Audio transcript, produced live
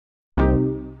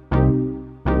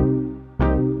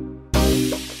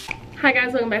Hi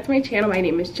guys, welcome back to my channel. My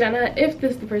name is Jenna. If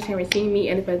this is the first time you're seeing me,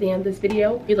 and if by the end of this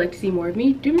video you'd like to see more of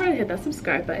me, do remember to hit that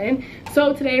subscribe button.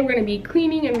 So today we're going to be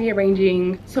cleaning and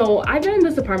rearranging. So I've been in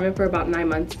this apartment for about 9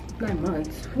 months. 9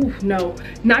 months? Ooh, no,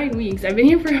 9 weeks. I've been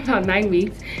here for about 9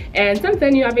 weeks, and since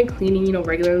then, I've been cleaning,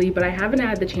 regularly, but I haven't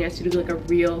had the chance to do like a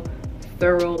real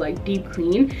thorough, like, deep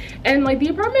clean. And like the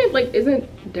apartment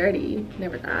isn't dirty,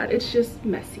 never that. It's just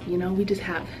messy, we just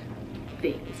have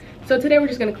things. So today we're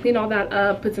just gonna clean all that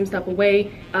up, put some stuff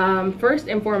away. First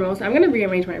and foremost, I'm gonna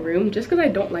rearrange my room just because I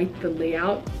don't like the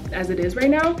layout as it is right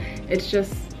now. It's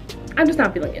just, I'm just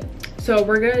not feeling it. So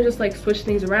we're gonna just like switch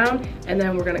things around, and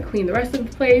then we're gonna clean the rest of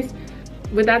the place.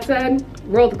 With that said,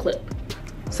 roll the clip.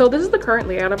 So this is the current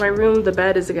layout of my room. The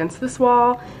bed is against this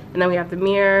wall, and then we have the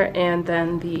mirror and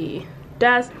then the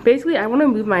desk. Basically, I want to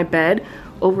move my bed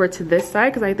over to this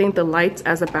side because I think the lights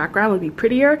as a background would be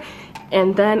prettier,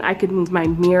 and then I could move my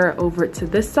mirror over to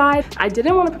this side. I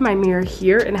didn't want to put my mirror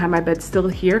here and have my bed still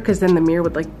here because then the mirror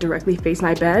would like directly face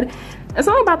my bed, and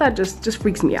something about that just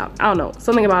freaks me out. I don't know,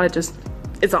 something about it just,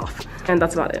 it's off, and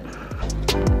that's about it.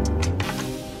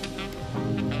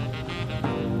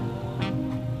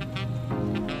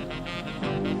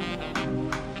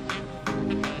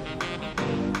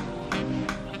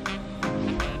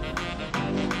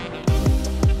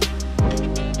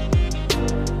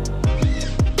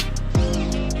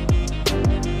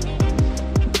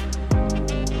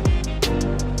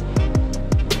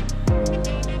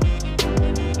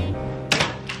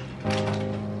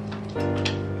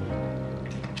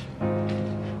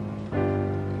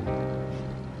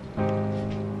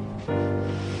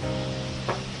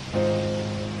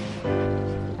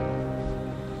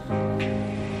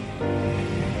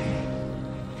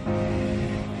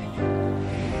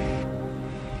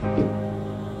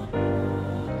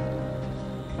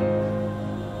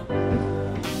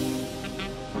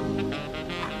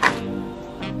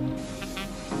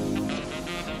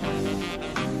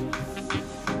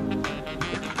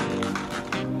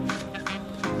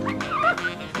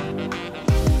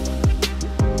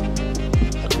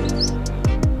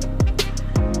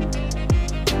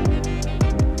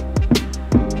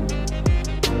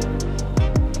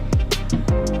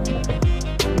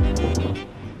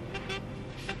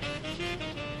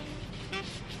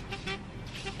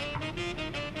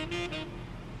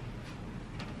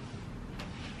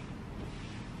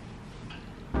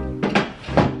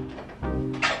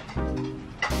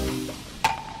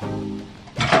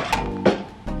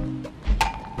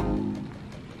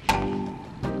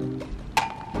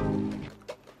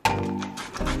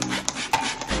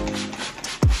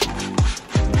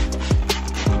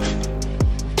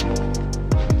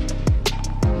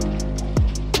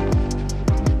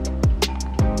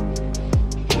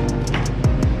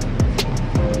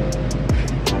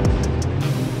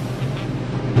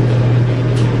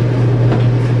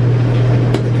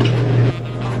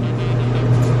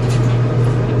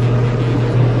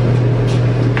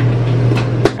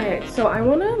 So I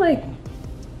want to like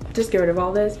just get rid of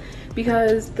all this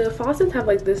because the faucets have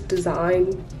like this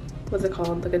design, what's it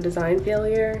called, like a design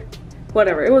failure,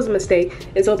 whatever, it was a mistake.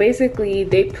 And so basically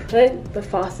they put the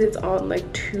faucets on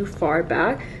like too far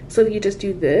back, so if you just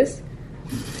do this,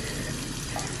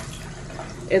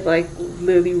 it like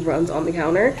literally runs on the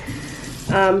counter.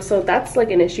 So that's like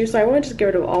an issue. So I want to just get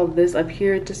rid of all of this up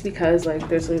here just because like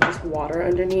there's like this water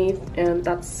underneath, and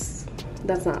that's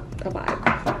not a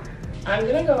vibe. I'm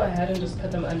gonna go ahead and just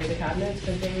put them under the cabinets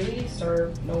because they really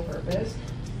serve no purpose.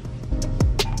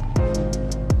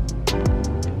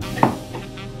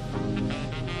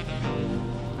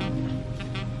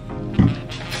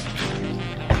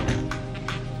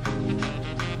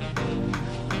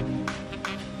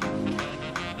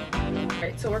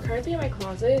 Alright, so we're currently in my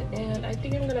closet, and I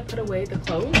think I'm gonna put away the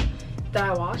clothes that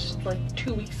I washed like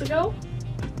 2 weeks ago.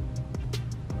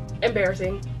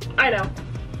 Embarrassing, I know.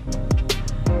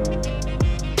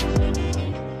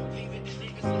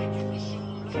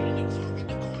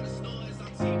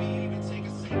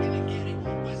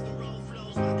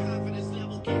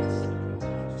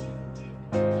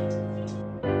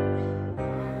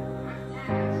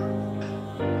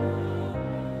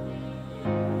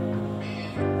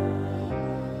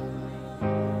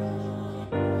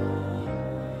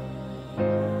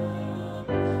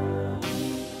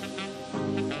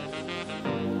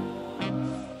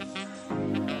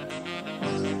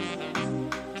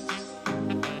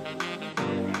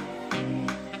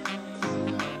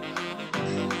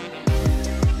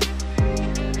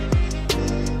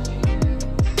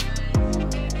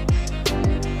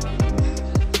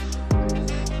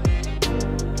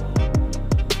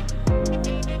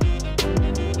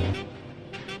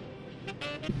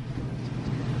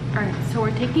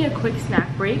 taking a quick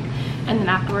snack break, and then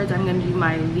afterwards I'm gonna do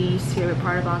my least favorite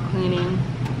part about cleaning,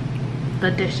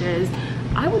 the dishes.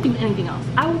 I would do anything else.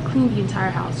 I would clean the entire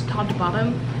house top to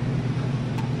bottom.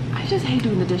 I just hate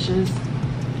doing the dishes.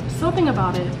 Something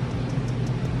about it.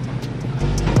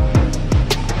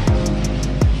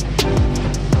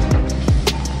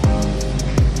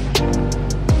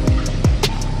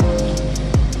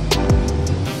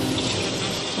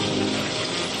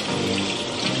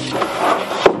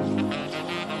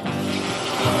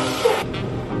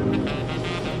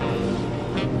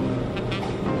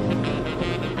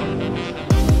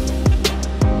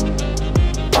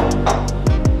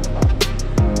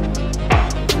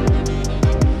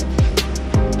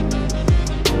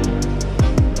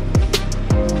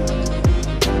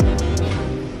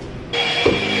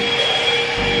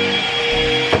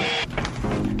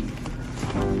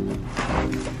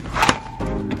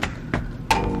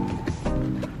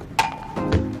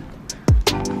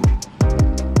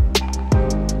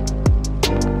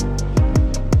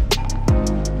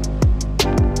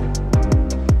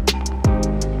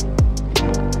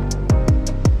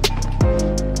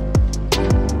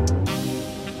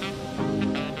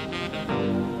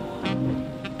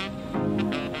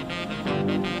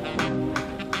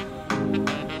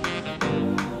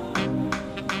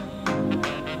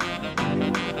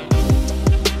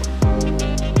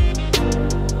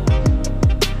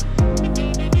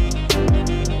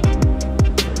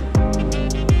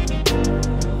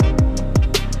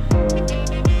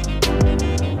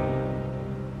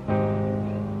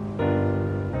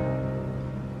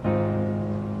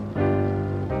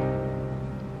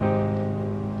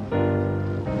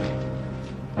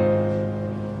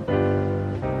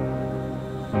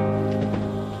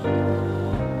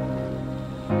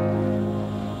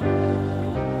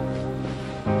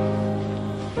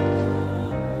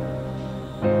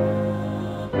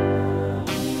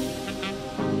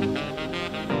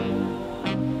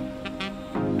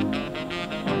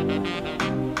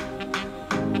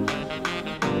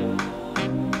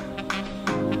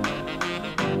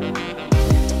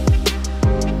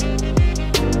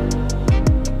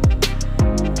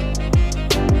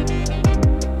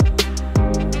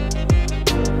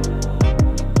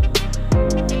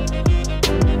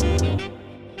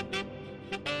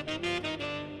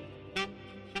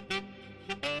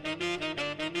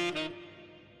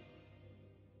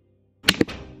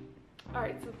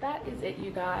 Alright, so that is it,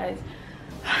 you guys.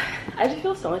 I just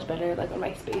feel so much better like when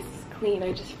my space is clean.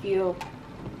 I just feel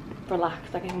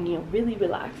relaxed, like I can, you know, really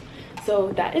relax. So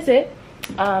that is it.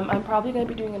 I'm probably gonna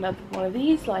be doing another one of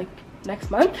these like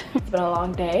next month. It's been a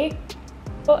long day.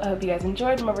 So I hope you guys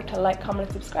enjoyed. Remember to like, comment,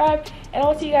 and subscribe, and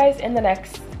I'll see you guys in the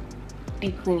next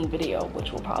deep cleaning video,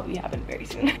 which will probably happen very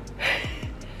soon.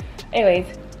 Anyways,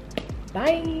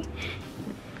 bye.